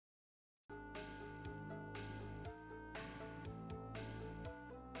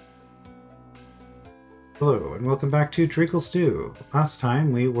Hello, and welcome back to Treacle Stew. Last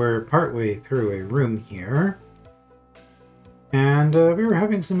time we were partway through a room here, and we were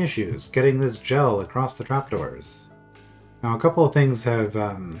having some issues getting this gel across the trapdoors. Now, a couple of things have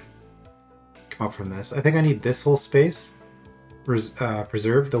come up from this. I think I need this whole space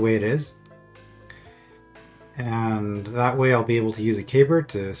preserved the way it is, and that way I'll be able to use a caber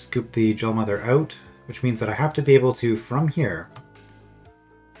to scoop the gel mother out, which means that I have to be able to, from here,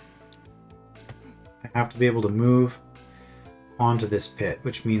 I have to be able to move onto this pit,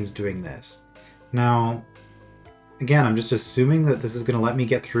 which means doing this. Now, again, I'm just assuming that this is going to let me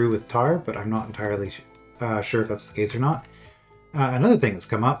get through with tar, but I'm not entirely sure if that's the case or not. Another thing that's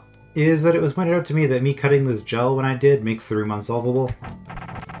come up is that it was pointed out to me that me cutting this gel when I did makes the room unsolvable.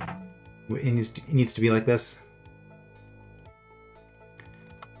 It needs to be like this.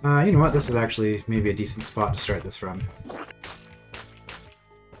 You know what? This is actually maybe a decent spot to start this from.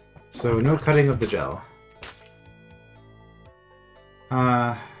 So, no cutting of the gel.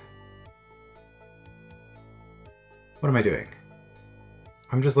 What am I doing?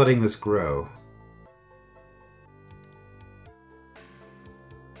 I'm just letting this grow.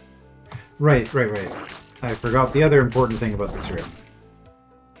 Right. I forgot the other important thing about this room.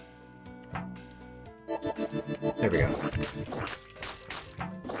 There we go.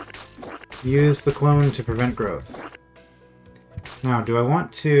 Use the clone to prevent growth. Now, do I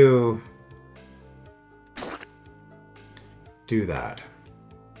want to do that?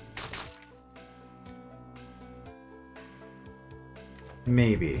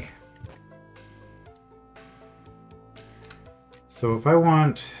 Maybe. So if I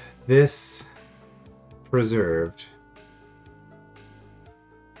want this preserved...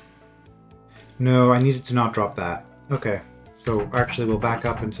 No, I needed to not drop that. Okay, so actually we'll back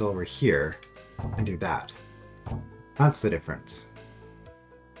up until we're here and do that. That's the difference.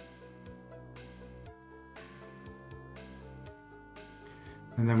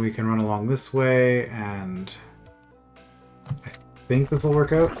 And then we can run along this way, and I think this will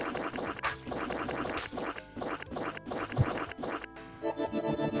work out.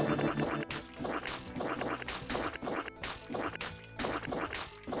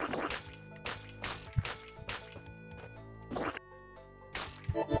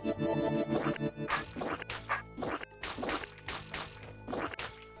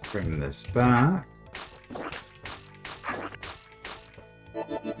 Bring this back.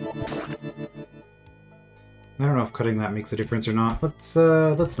 I don't know if cutting that makes a difference or not. Let's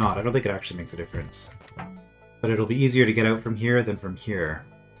not. I don't think it actually makes a difference. But it'll be easier to get out from here than from here.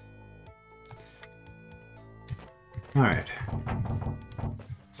 Alright.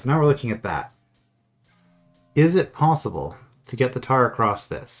 So now we're looking at that. Is it possible to get the tar across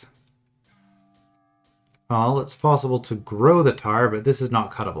this? Well, it's possible to grow the tar, but this is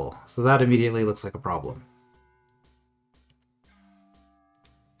not cuttable. So that immediately looks like a problem.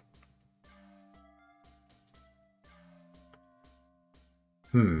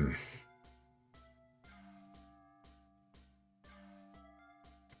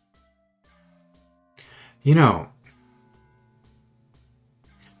 You know,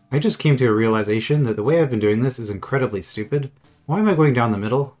 I just came to a realization that the way I've been doing this is incredibly stupid. Why am I going down the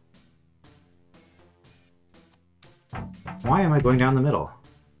middle? Why am I going down the middle?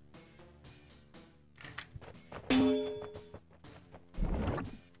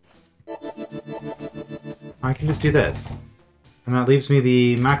 I can just do this. And that leaves me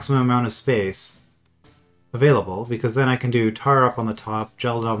the maximum amount of space available, because then I can do tar up on the top,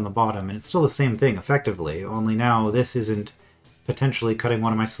 gel down on the bottom, and it's still the same thing, effectively, only now this isn't potentially cutting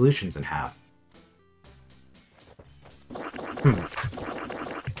one of my solutions in half.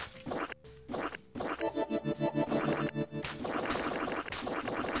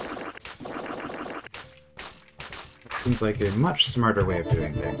 Seems like a much smarter way of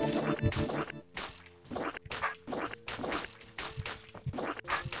doing things.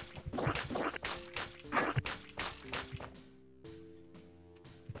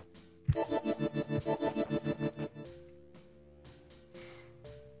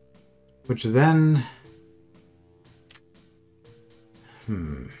 Which then...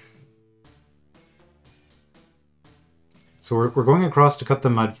 So we're going across to cut the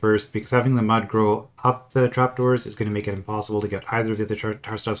mud first, because having the mud grow up the trapdoors is going to make it impossible to get either of the other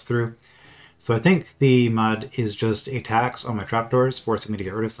tar stuffs through. So I think the mud is just a tax on my trapdoors, forcing me to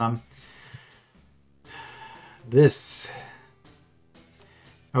get rid of some. This...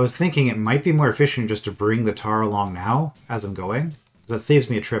 I was thinking it might be more efficient just to bring the tar along now, as I'm going, because that saves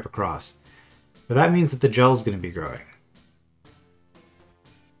me a trip across. But that means that the gel's going to be growing.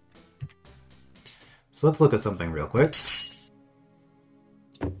 So let's look at something real quick.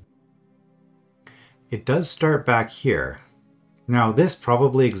 it does start back here. Now this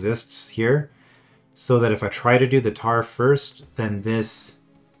probably exists here, so that if I try to do the tar first, then this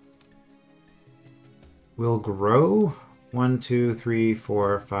will grow. 1, 2, 3,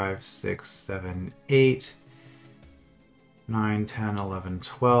 4, 5, 6, 7, 8, 9, 10, 11,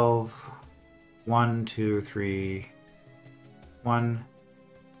 12. 1, 2, 3, 1,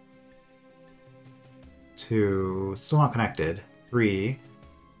 2, still not connected. 3,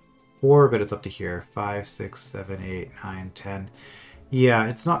 4, but it's up to here. 5, 6, 7, 8, 9, 10. Yeah,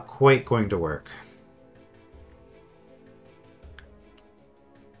 it's not quite going to work.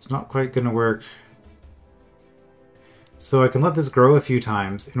 It's not quite going to work. So I can let this grow a few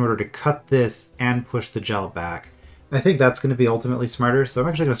times in order to cut this and push the gel back. I think that's going to be ultimately smarter, so I'm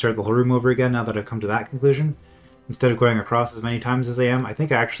actually going to start the whole room over again now that I've come to that conclusion. Instead of going across as many times as I am, I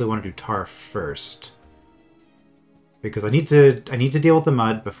think I actually want to do tar first. Because I need to deal with the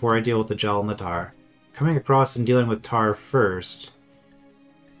mud before I deal with the gel and the tar. Coming across and dealing with tar first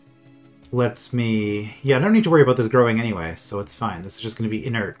lets me... Yeah, I don't need to worry about this growing anyway, so it's fine. This is just going to be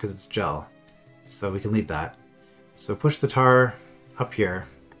inert because it's gel. So we can leave that. So push the tar up here.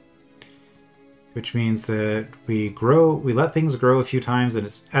 Which means that we let things grow a few times, and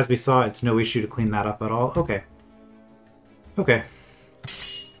it's, as we saw, it's no issue to clean that up at all. Okay. Okay.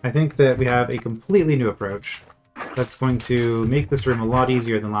 I think that we have a completely new approach that's going to make this room a lot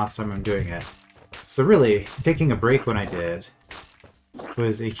easier than last time I'm doing it. So really, taking a break when I did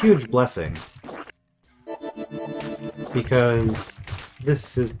was a huge blessing. Because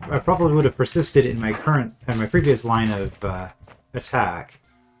this is... I probably would have persisted in my previous line of attack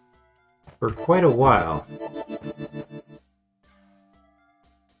for quite a while.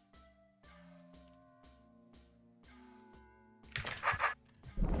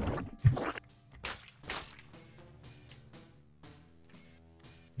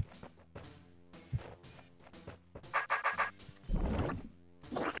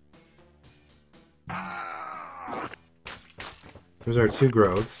 So there's our two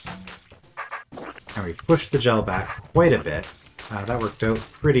growths. And we've pushed the gel back quite a bit. That worked out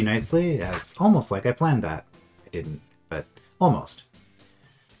pretty nicely. It's almost like I planned that. I didn't, but almost.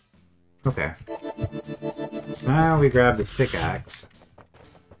 Okay. So now we grab this pickaxe.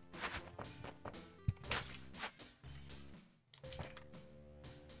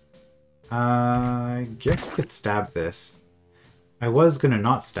 I guess we could stab this. I was gonna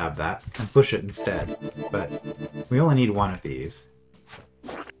not stab that and push it instead, but we only need one of these.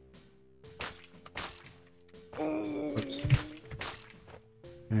 Oops.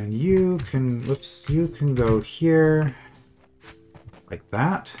 And you can, whoops, you can go here, like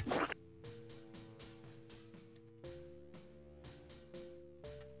that.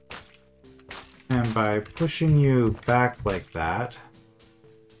 And by pushing you back like that,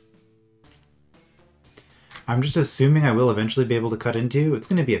 I'm just assuming I will eventually be able to cut into. It's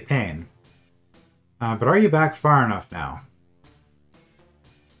going to be a pain. But are you back far enough now?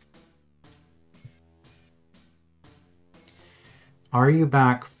 Are you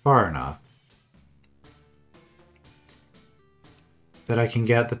back far enough that I can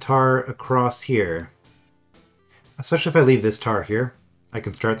get the tar across here? Especially if I leave this tar here. I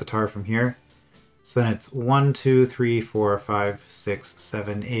can start the tar from here. So then it's 1, 2, 3, 4, 5, 6,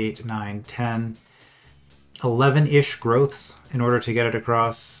 7, 8, 9, 10, 11-ish growths in order to get it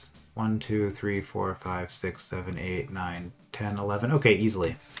across. 1, 2, 3, 4, 5, 6, 7, 8, 9, 10, 11. Okay,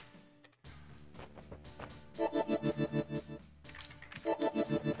 easily.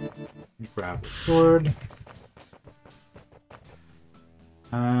 Grab the sword.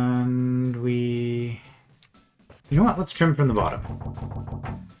 And we... You know what? Let's trim from the bottom.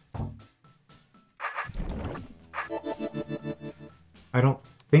 I don't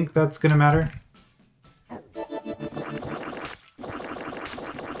think that's gonna matter.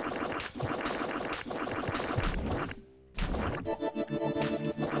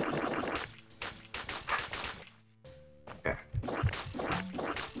 Okay.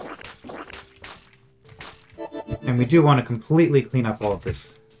 And we do want to completely clean up all of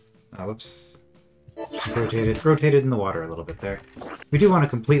this. Whoops. Just rotate it in the water a little bit there. We do want to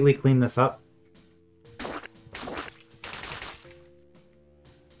completely clean this up.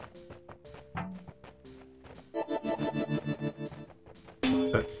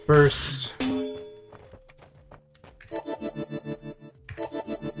 But first...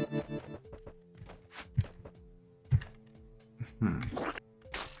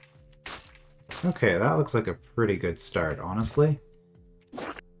 Okay, that looks like a pretty good start, honestly.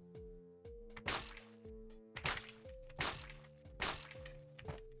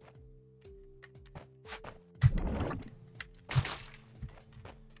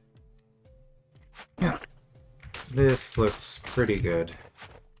 Yeah, This looks pretty good.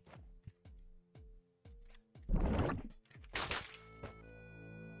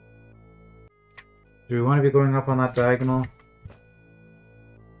 Do we want to be going up on that diagonal?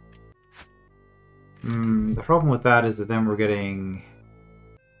 The problem with that is that then we're getting...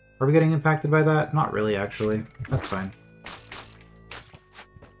 Are we getting impacted by that? Not really, actually. That's fine.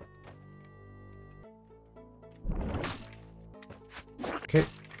 Okay.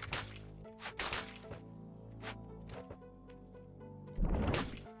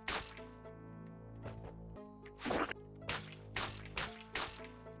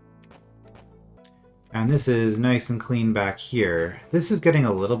 And this is nice and clean back here. This is getting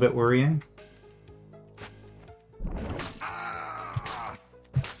a little bit worrying.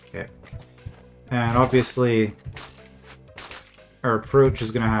 Okay. And obviously, our approach is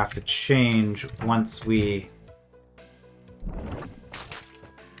going to have to change once we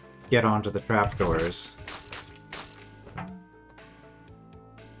get onto the trapdoors.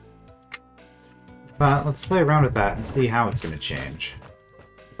 But let's play around with that and see how it's going to change.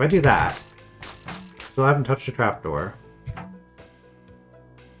 If I do that, still haven't touched a trapdoor.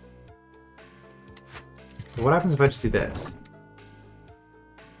 So what happens if I just do this?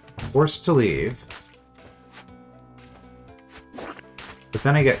 Forced to leave. But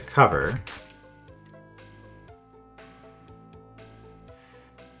then I get cover.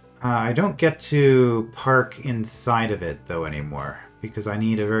 I don't get to park inside of it, though, anymore, because I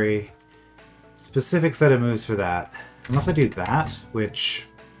need a very specific set of moves for that. Unless I do that, which...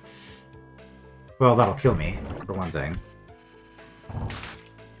 Well, that'll kill me, for one thing.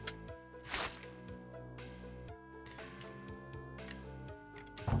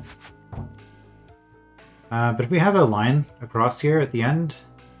 But if we have a line across here at the end,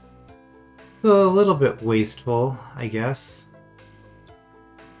 it's a little bit wasteful, I guess.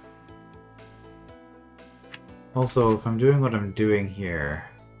 Also, if I'm doing what I'm doing here,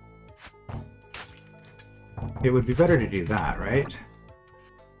 it would be better to do that, right?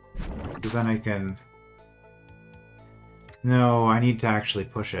 Because then I can... No, I need to actually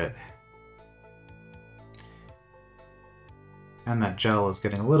push it. And that gel is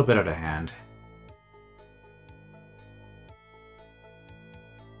getting a little bit out of hand.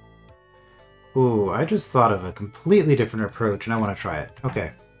 Ooh, I just thought of a completely different approach and I want to try it.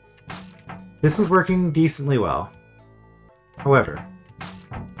 Okay. This was working decently well. However...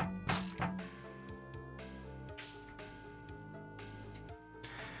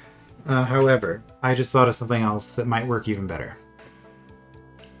 I just thought of something else that might work even better.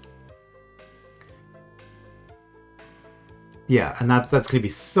 Yeah, and that's going to be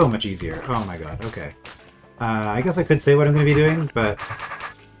so much easier. Oh my god, okay. I guess I could say what I'm going to be doing, but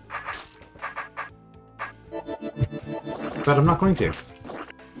I'm not going to.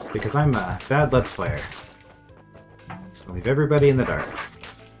 Because I'm a bad Let's Player. So I'll leave everybody in the dark.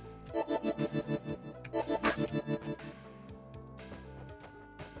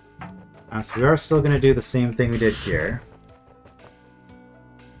 So we are still going to do the same thing we did here.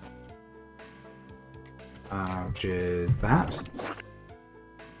 Which is that.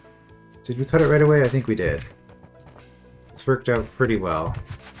 Did we cut it right away? I think we did. It's worked out pretty well.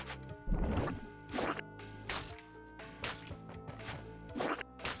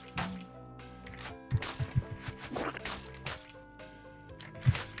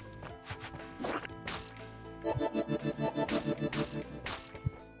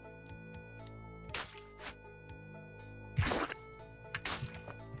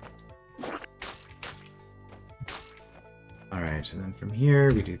 Alright, and then from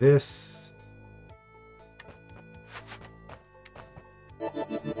here we do this.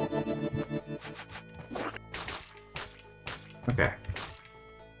 Okay.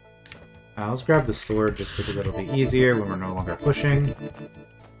 Let's grab the sword just because it'll be easier when we're no longer pushing.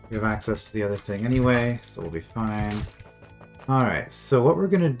 We have access to the other thing anyway, so we'll be fine. Alright, so what we're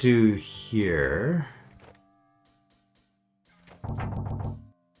going to do here...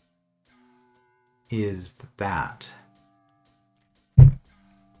 is that.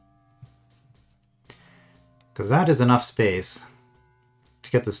 Because that is enough space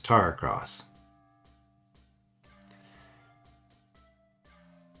to get this tar across.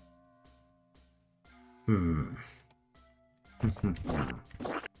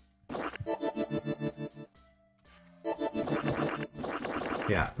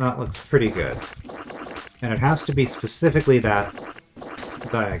 Yeah, that looks pretty good. And it has to be specifically that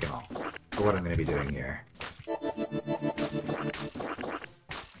diagonal for what I'm going to be doing here.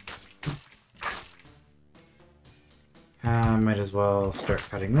 Might as well start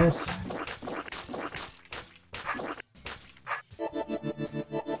cutting this.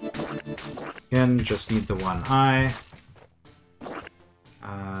 Again, just need the one eye.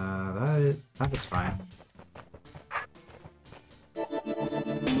 That is fine.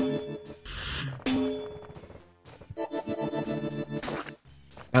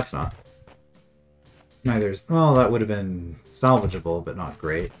 That's not. Neither's... Well, that would have been salvageable, but not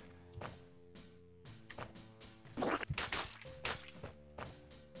great.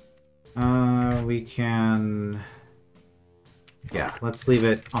 We can... Yeah, let's leave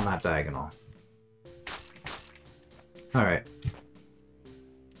it on that diagonal. Alright.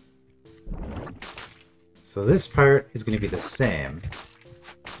 So this part is going to be the same.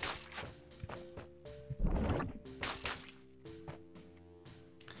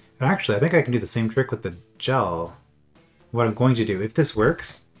 And actually, I think I can do the same trick with the gel. What I'm going to do, if this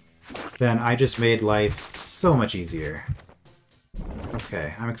works, then I just made life so much easier.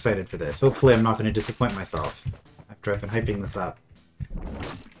 Okay, I'm excited for this. Hopefully I'm not going to disappoint myself after I've been hyping this up.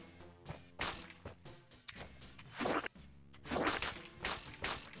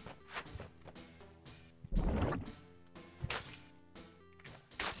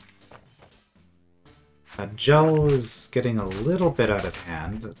 That gel is getting a little bit out of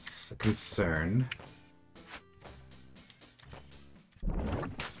hand. That's a concern.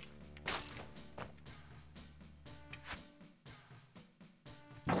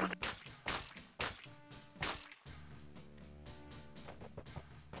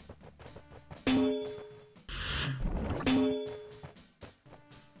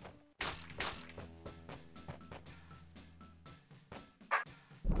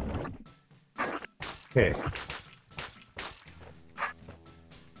 Okay.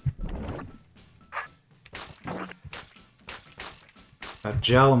 That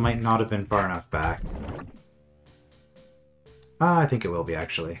gel might not have been far enough back. I think it will be,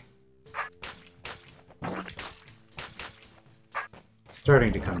 actually. It's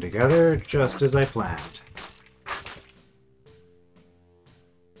starting to come together, just as I planned.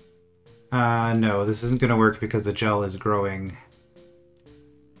 No, this isn't going to work because the gel is growing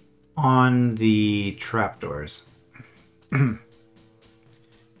on the trapdoors.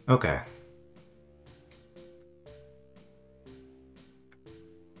 Okay.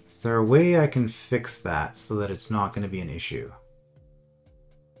 Is there a way I can fix that so that it's not going to be an issue?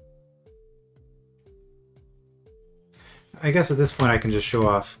 I guess at this point I can just show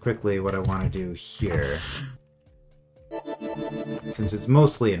off quickly what I want to do here. Since it's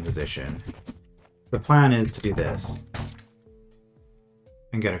mostly in position. The plan is to do this.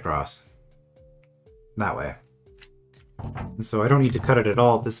 And get across. That way. And so I don't need to cut it at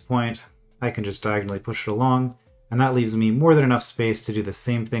all at this point. I can just diagonally push it along, and that leaves me more than enough space to do the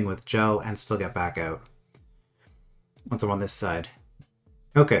same thing with gel and still get back out. Once I'm on this side.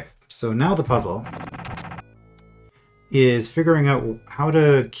 Okay, so now the puzzle is figuring out how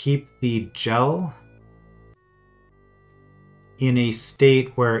to keep the gel in a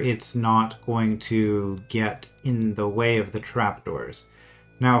state where it's not going to get in the way of the trapdoors.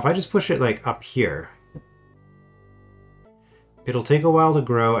 Now, if I just push it, like, up here, it'll take a while to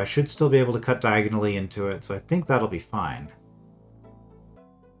grow. I should still be able to cut diagonally into it, so I think that'll be fine.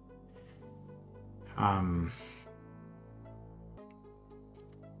 And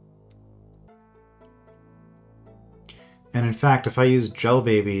in fact, if I use gel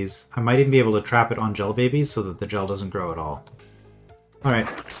babies, I might even be able to trap it on gel babies so that the gel doesn't grow at all. Alright,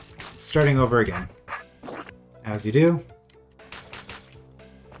 starting over again. As you do.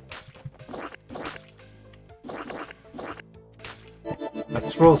 That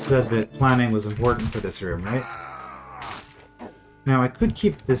scroll said that planning was important for this room, right? Now, I could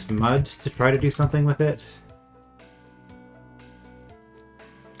keep this mud to try to do something with it.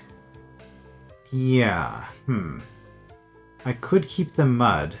 Yeah, I could keep the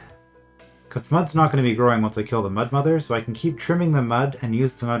mud. Because the mud's not going to be growing once I kill the mud mother, so I can keep trimming the mud and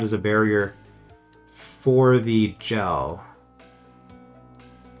use the mud as a barrier for the gel.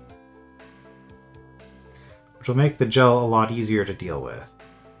 Which will make the gel a lot easier to deal with.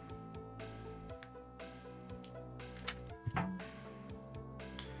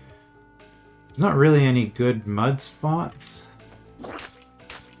 There's not really any good mud spots.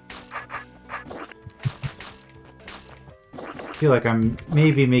 I feel like I'm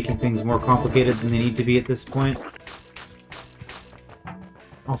maybe making things more complicated than they need to be at this point.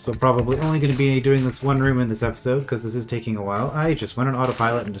 Also, probably only going to be doing this one room in this episode, because this is taking a while. I just went on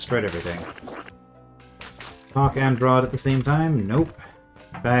autopilot and destroyed everything. Talk and DROD at the same time? Nope.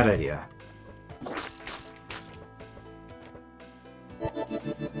 Bad idea.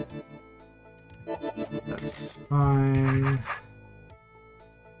 That's fine.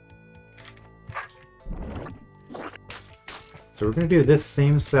 So we're going to do this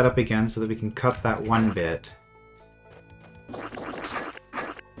same setup again so that we can cut that one bit.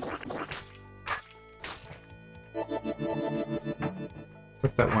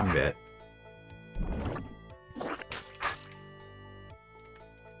 Cut that one bit.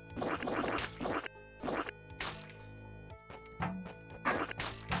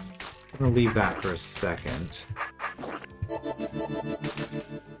 I'm going to leave that for a second.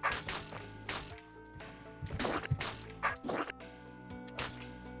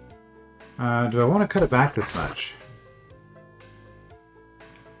 Do I want to cut it back this much?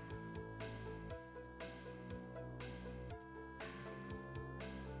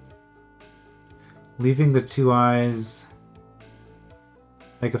 Leaving the two eyes...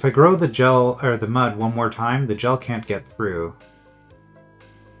 Like, if I grow the gel, or the mud one more time, the gel can't get through.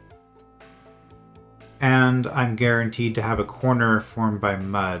 And I'm guaranteed to have a corner formed by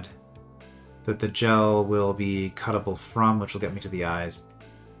mud that the gel will be cuttable from, which will get me to the eyes.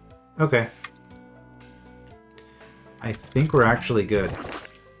 Okay. I think we're actually good.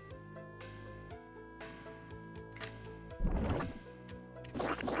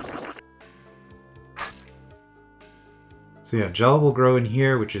 So yeah, gel will grow in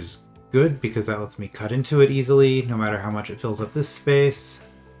here, which is good because that lets me cut into it easily, no matter how much it fills up this space.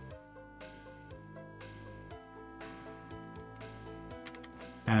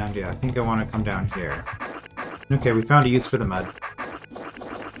 And yeah, I think I want to come down here. Okay, we found a use for the mud.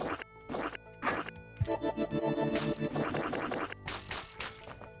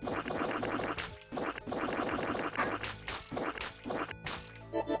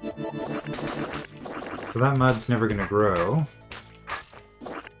 So that mud's never going to grow.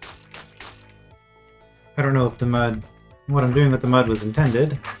 I don't know if the mud... what I'm doing with the mud was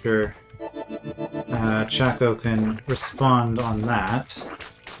intended. Sure. Chaco can respond on that.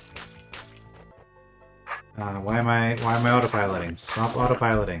 Why am I autopiloting? Stop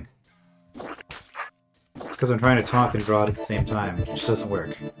autopiloting. It's because I'm trying to talk and draw at the same time, which doesn't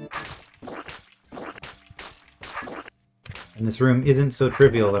work. And this room isn't so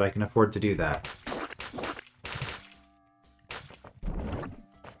trivial that I can afford to do that.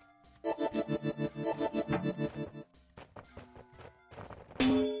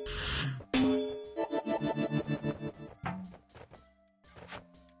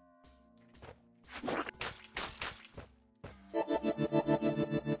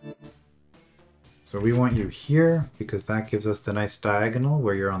 So we want you here, because that gives us the nice diagonal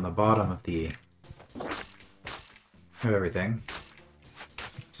where you're on the bottom of everything.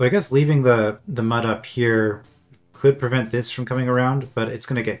 So I guess leaving the mud up here could prevent this from coming around, but it's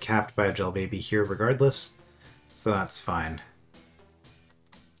going to get capped by a gel baby here regardless, so that's fine.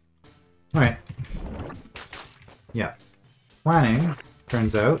 Alright. Yeah. Planning,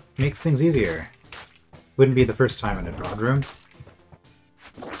 turns out, makes things easier. Wouldn't be the first time in a DROD room.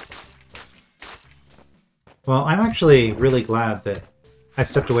 Well, I'm actually really glad that I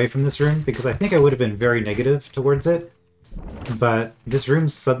stepped away from this room, because I think I would have been very negative towards it. But this room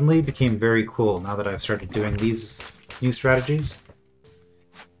suddenly became very cool now that I've started doing these new strategies.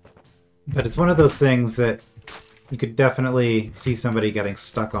 But it's one of those things that you could definitely see somebody getting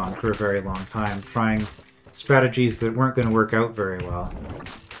stuck on for a very long time, trying strategies that weren't going to work out very well.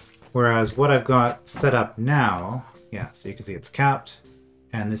 Whereas what I've got set up now, yeah, so you can see it's capped.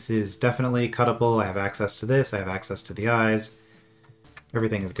 And this is definitely cuttable. I have access to this. I have access to the eyes.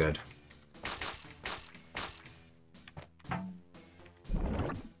 Everything is good.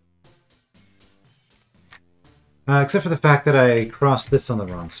 Except for the fact that I crossed this on the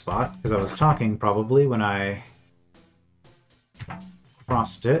wrong spot, because I was talking probably when I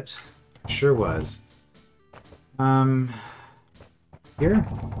crossed it. It sure was. Here?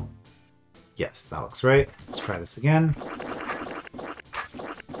 Yes, that looks right. Let's try this again.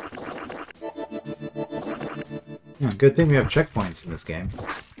 Yeah, good thing we have checkpoints in this game,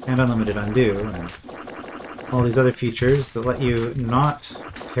 and unlimited undo, and all these other features that let you not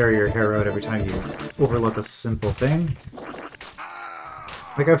tear your hair out every time you overlook a simple thing.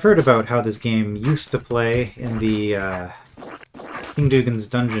 Like, I've heard about how this game used to play in the King Dugan's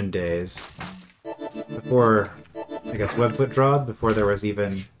Dungeon days, before, I guess, Webfoot DROD, before there was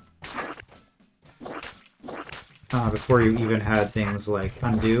even... before you even had things like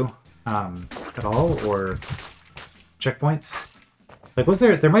undo at all, or checkpoints. Like, was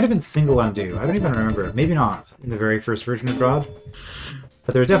there might have been single undo. I don't even remember. Maybe not in the very first version of DROD.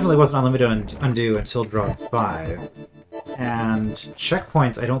 But there definitely wasn't unlimited undo until DROD 5. And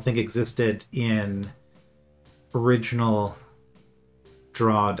checkpoints I don't think existed in original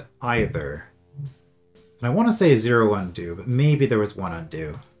DROD either. And I want to say 0 undo, but maybe there was 1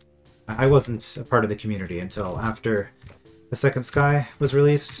 undo. I wasn't a part of the community until after The Second Sky was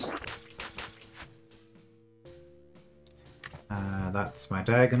released. That's my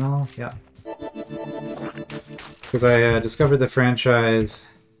diagonal, yeah. Because I discovered the franchise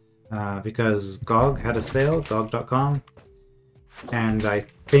because GOG had a sale, GOG.com, and I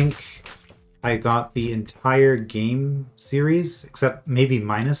think I got the entire game series, except maybe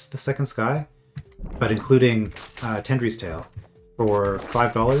minus the Second Sky, but including Tendry's Tale for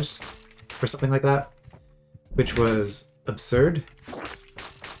 $5 or something like that, which was absurd.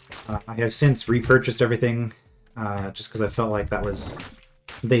 I have since repurchased everything just because I felt like that was...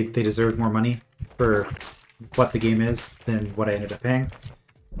 They deserved more money for what the game is than what I ended up paying.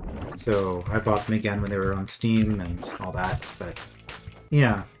 So I bought them again when they were on Steam and all that, but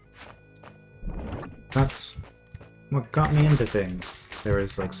yeah. That's what got me into things. There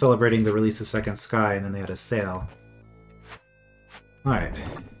was like celebrating the release of Second Sky and then they had a sale. Alright.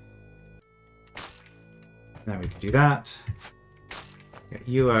 Now we can do that. Get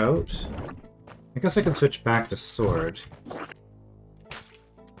you out. I guess I can switch back to sword.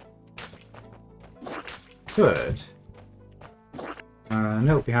 Good.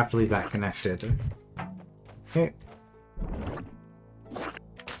 Nope, we have to leave that connected. Okay.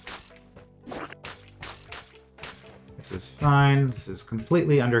 This is fine. This is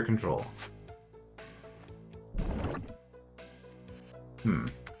completely under control.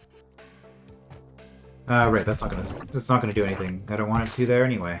 Right, that's not gonna do anything. I don't want it to there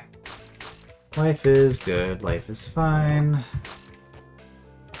anyway. Life is good. Life is fine.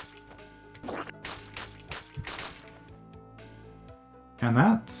 And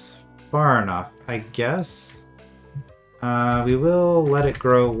that's far enough, I guess. We will let it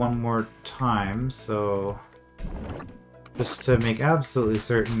grow one more time, so... Just to make absolutely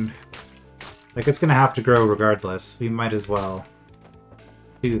certain... Like, it's gonna have to grow regardless. We might as well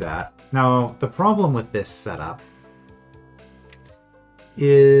do that. Now, the problem with this setup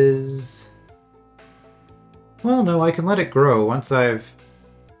is... Well, no, I can let it grow once I've...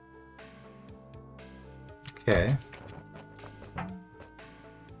 Okay.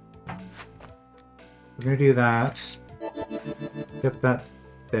 We're gonna do that. Get that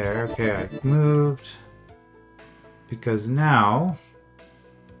there. Okay, I've moved. Because now...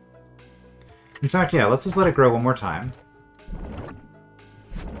 In fact, yeah, let's just let it grow one more time.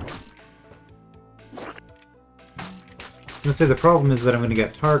 I'm gonna say the problem is that I'm gonna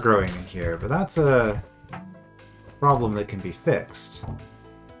get tar growing in here, but that's a problem that can be fixed.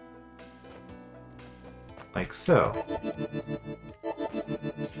 Like so.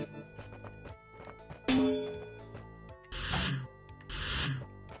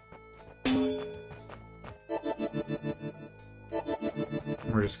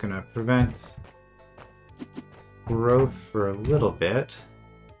 We're just gonna prevent growth for a little bit.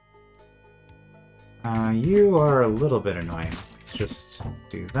 You are a little bit annoying. Let's just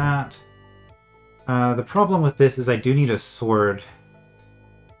do that. The problem with this is I do need a sword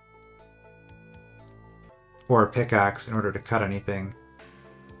or a pickaxe in order to cut anything.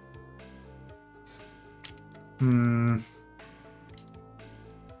 And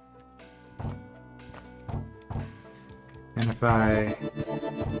if I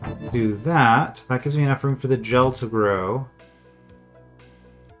do that, that gives me enough room for the gel to grow.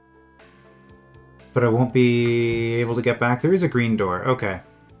 But I won't be able to get back. There is a green door. Okay.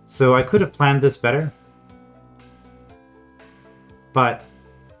 So I could have planned this better. But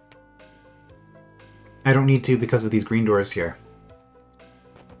I don't need to because of these green doors here.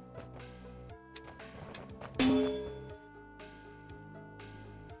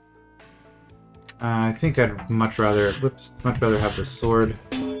 I think I'd much rather have the sword.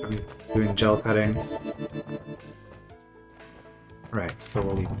 I'm doing gel cutting. Right, so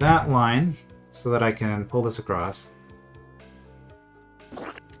we'll leave that line so that I can pull this across.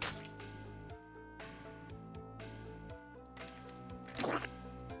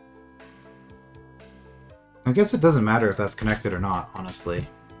 I guess it doesn't matter if that's connected or not, honestly.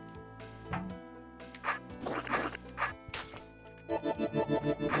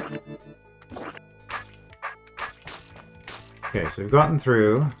 Okay, so we've gotten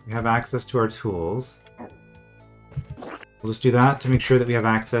through. We have access to our tools. We'll just do that to make sure that we have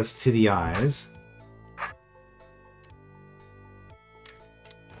access to the eyes.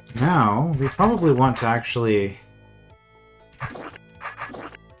 Now, we probably want to actually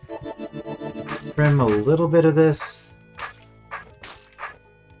trim a little bit of this.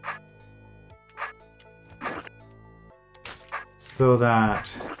 So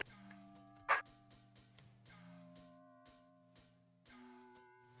that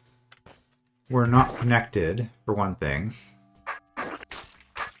we're not connected, for one thing.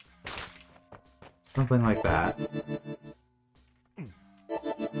 Something like that.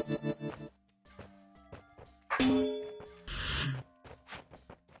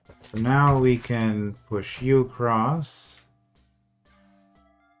 So now we can push you across.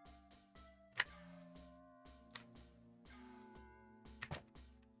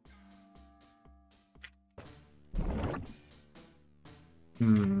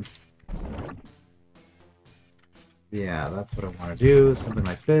 Yeah, that's what I want to do. Something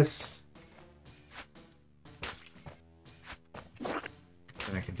like this.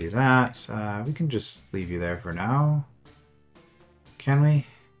 Then I can do that. We can just leave you there for now. Can we?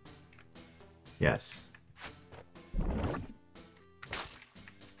 Yes.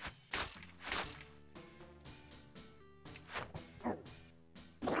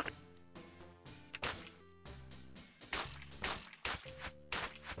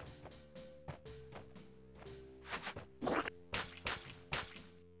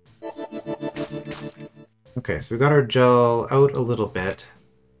 Okay, so we got our gel out a little bit.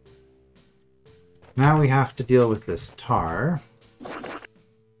 Now we have to deal with this tar.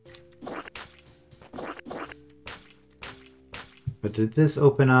 But did this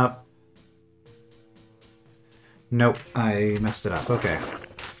open up? Nope, I messed it up. Okay.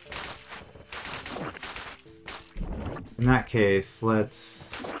 In that case,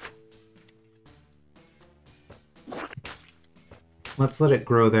 let's let it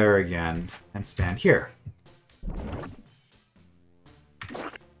grow there again and stand here.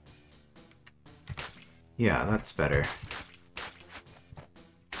 Yeah, that's better.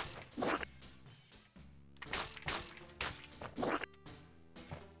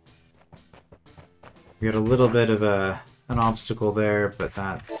 We got a little bit of an obstacle there, but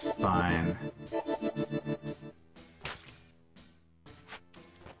that's fine.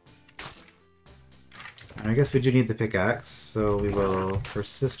 And I guess we do need the pickaxe, so we will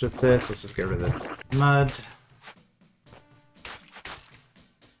persist with this. Let's just get rid of the mud.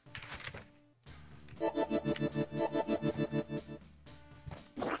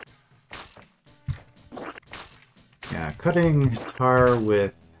 Yeah, cutting tar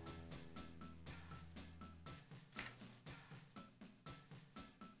with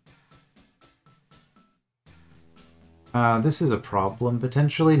this is a problem,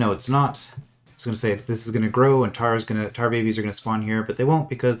 potentially. No, it's not. I was going to say, this is going to grow and tar babies are going to spawn here, but they won't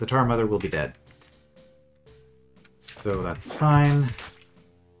because the tar mother will be dead. So that's fine.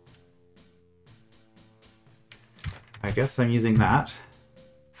 I guess I'm using that.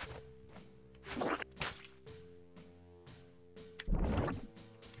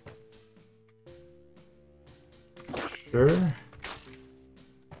 Sure.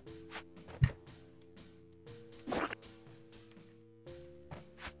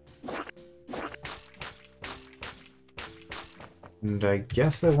 And I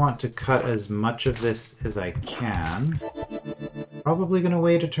guess I want to cut as much of this as I can. Probably going to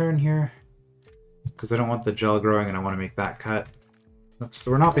wait a turn here, because I don't want the gel growing and I want to make that cut. Oops,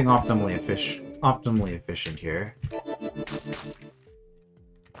 so we're not being optimally efficient here.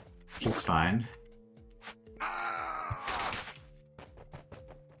 Which is fine.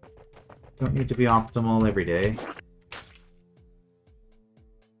 Don't need to be optimal every day.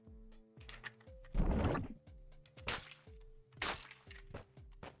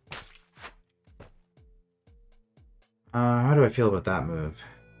 How do I feel about that move?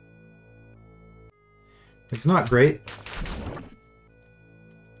 It's not great,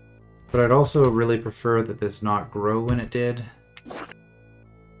 but I'd also really prefer that this not grow when it did.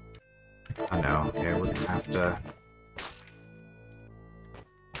 Oh no, okay, we're gonna have to...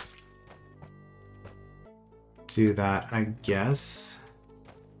 do that, I guess.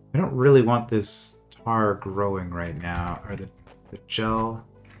 I don't really want this tar growing right now, or the gel.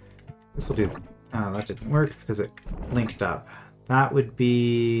 This will do... Oh, that didn't work because it linked up. That would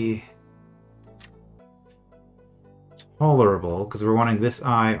be tolerable because we're wanting this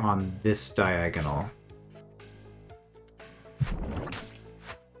eye on this diagonal.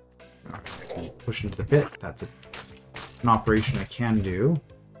 I can push into the pit. That's an operation I can do.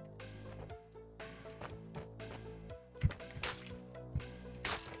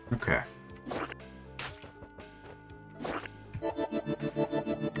 Okay.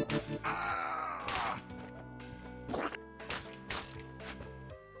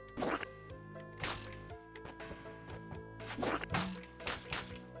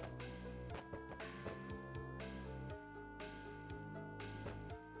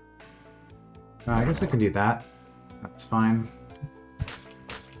 I guess I can do that. That's fine.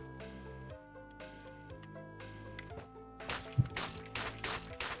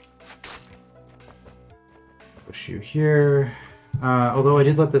 Push you here. Although I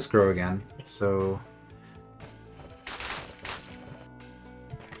did let this grow again, so...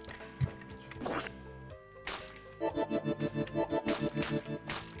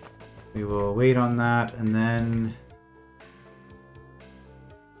 will wait on that, and then...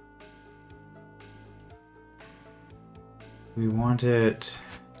 we want it...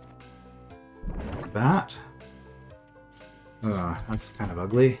 like that. Oh, that's kind of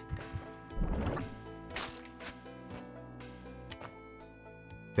ugly.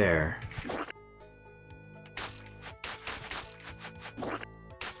 There.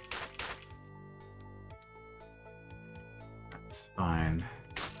 That's fine.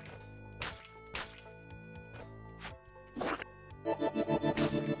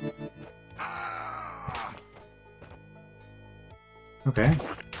 Okay.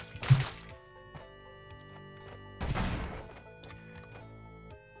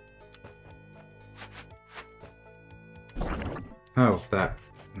 Oh, that...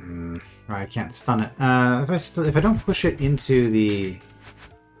 I can't stun it. If I don't push it into the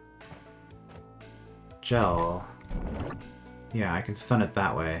gel, yeah, I can stun it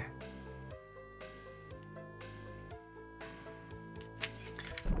that way.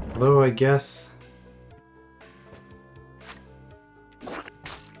 Although I guess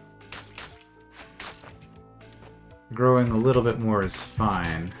growing a little bit more is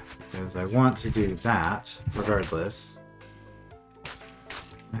fine, because I want to do that regardless.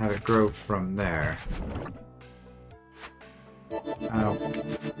 Have it grow from there.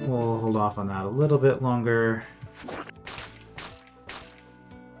 We'll hold off on that a little bit longer.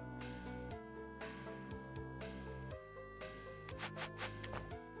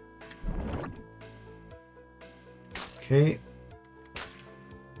 Okay.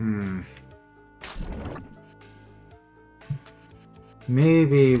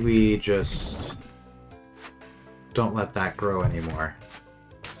 Maybe we just don't let that grow anymore.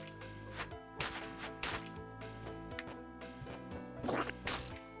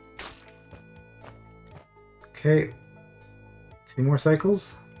 Okay, 2 more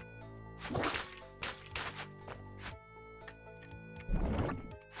cycles.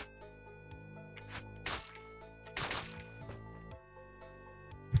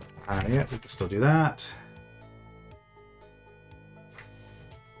 Yeah, we can still do that.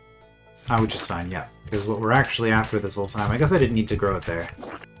 Which is fine, yeah. Because what we're actually after this whole time, I guess I didn't need to grow it there.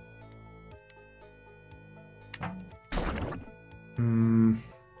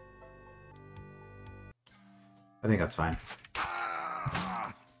 I think that's fine.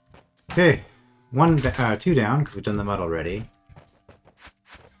 Okay, 2 down, because we've done the mud already.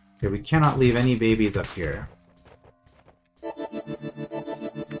 Okay, we cannot leave any babies up here.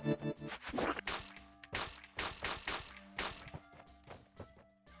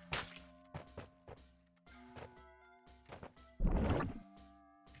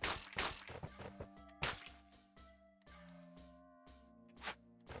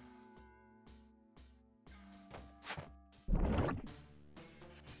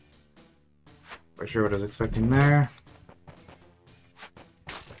 Not sure what I was expecting there.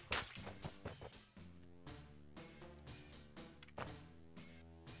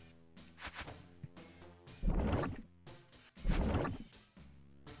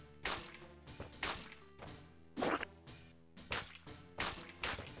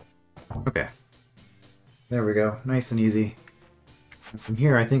 Okay. There we go. Nice and easy. And from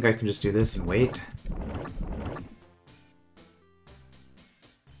here, I think I can just do this and wait.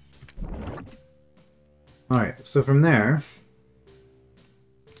 Alright, so from there,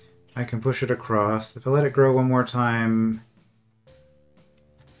 I can push it across. If I let it grow one more time,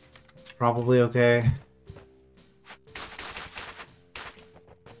 it's probably okay.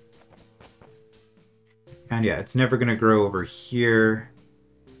 And yeah, it's never going to grow over here.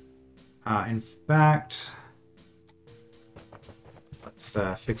 In fact, let's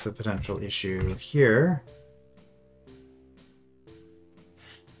fix a potential issue here.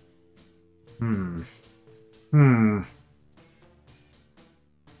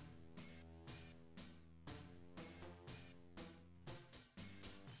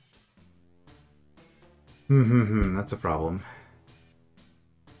 That's a problem.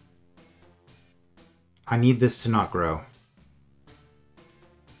 I need this to not grow.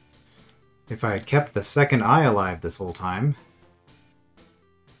 If I had kept the second eye alive this whole time...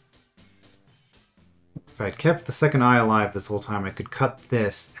 I could cut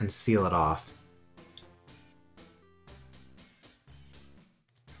this and seal it off.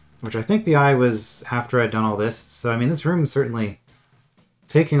 Which I think the eye was after I'd done all this, so I mean this room is certainly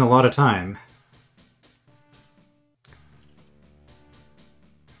taking a lot of time.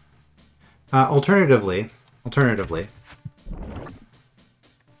 Alternatively,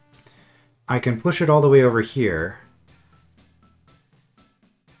 I can push it all the way over here.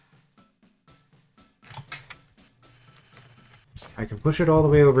 I can push it all the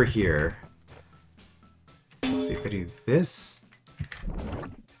way over here. Let's see if I do this.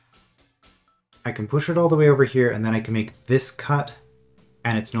 I can push it all the way over here, and then I can make this cut,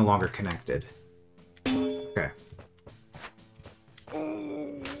 and it's no longer connected. Okay.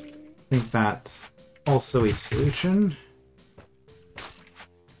 I think that's also a solution.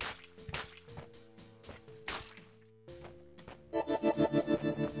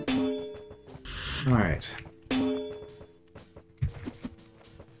 Alright.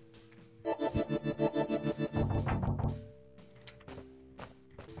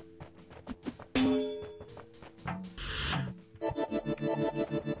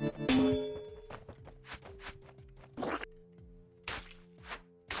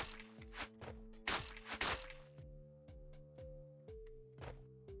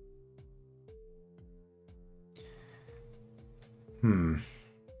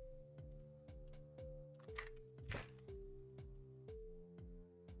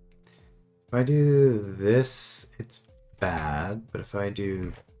 If I do this, it's bad, but if I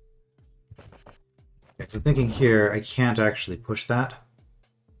do... Yeah, so I'm thinking here, I can't actually push that.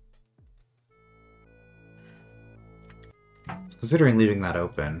 I was considering leaving that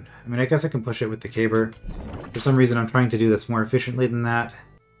open. I mean, I guess I can push it with the caber. For some reason, I'm trying to do this more efficiently than that.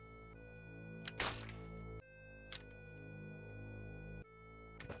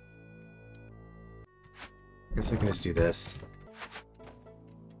 I guess I can just do this.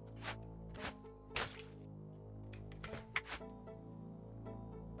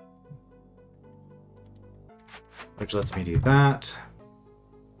 Which lets me do that.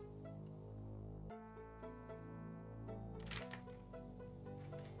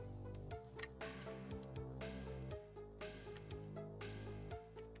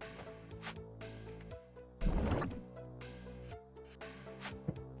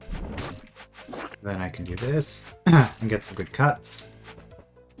 Then I can do this and get some good cuts.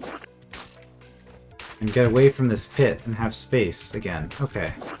 And get away from this pit and have space again.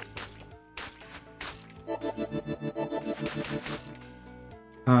 Okay.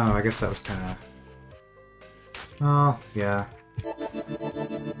 Oh, I guess that was kind of... Oh, yeah.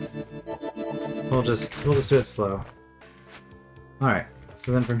 We'll just do it slow. Alright,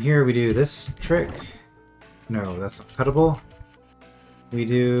 so then from here we do this trick. No, that's not cuttable. We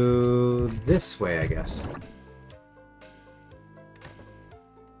do this way, I guess.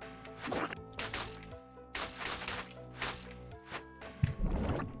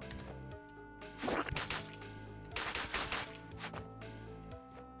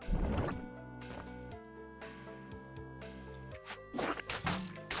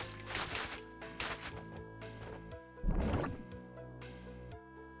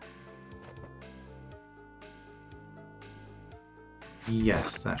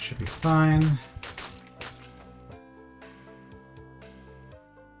 Yes, that should be fine.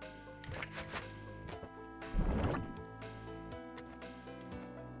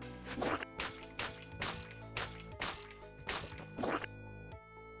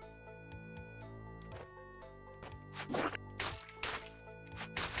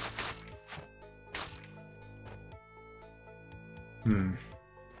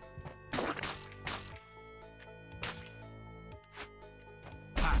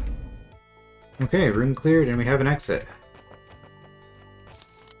 Okay, room cleared and we have an exit.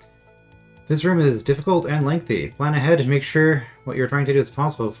 This room is difficult and lengthy. Plan ahead and make sure what you're trying to do is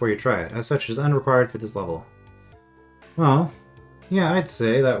possible before you try it. As such, it is unrequired for this level. Well, yeah, I'd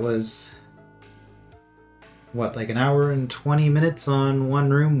say that was... what, like an hour and 20 minutes on one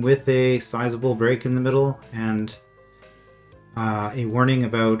room with a sizable break in the middle and a warning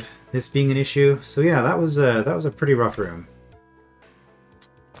about this being an issue. So yeah, that was a pretty rough room.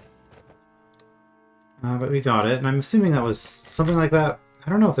 But we got it, and I'm assuming that was something like that. I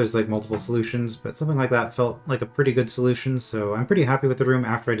don't know if there's like multiple solutions, but something like that felt like a pretty good solution, so I'm pretty happy with the room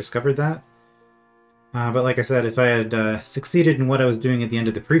after I discovered that. But like I said, if I had succeeded in what I was doing at the end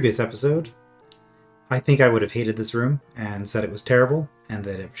of the previous episode, I think I would have hated this room and said it was terrible and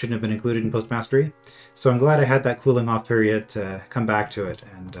that it shouldn't have been included in Postmastery. So I'm glad I had that cooling off period to come back to it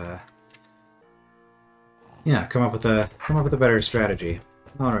and yeah, come up with a better strategy.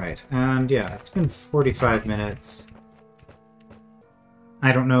 Alright, and yeah, it's been 45 minutes.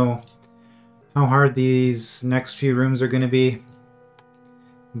 I don't know how hard these next few rooms are going to be,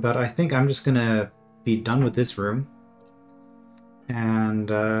 but I think I'm just going to be done with this room, and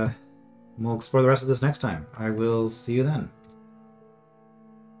we'll explore the rest of this next time. I will see you then.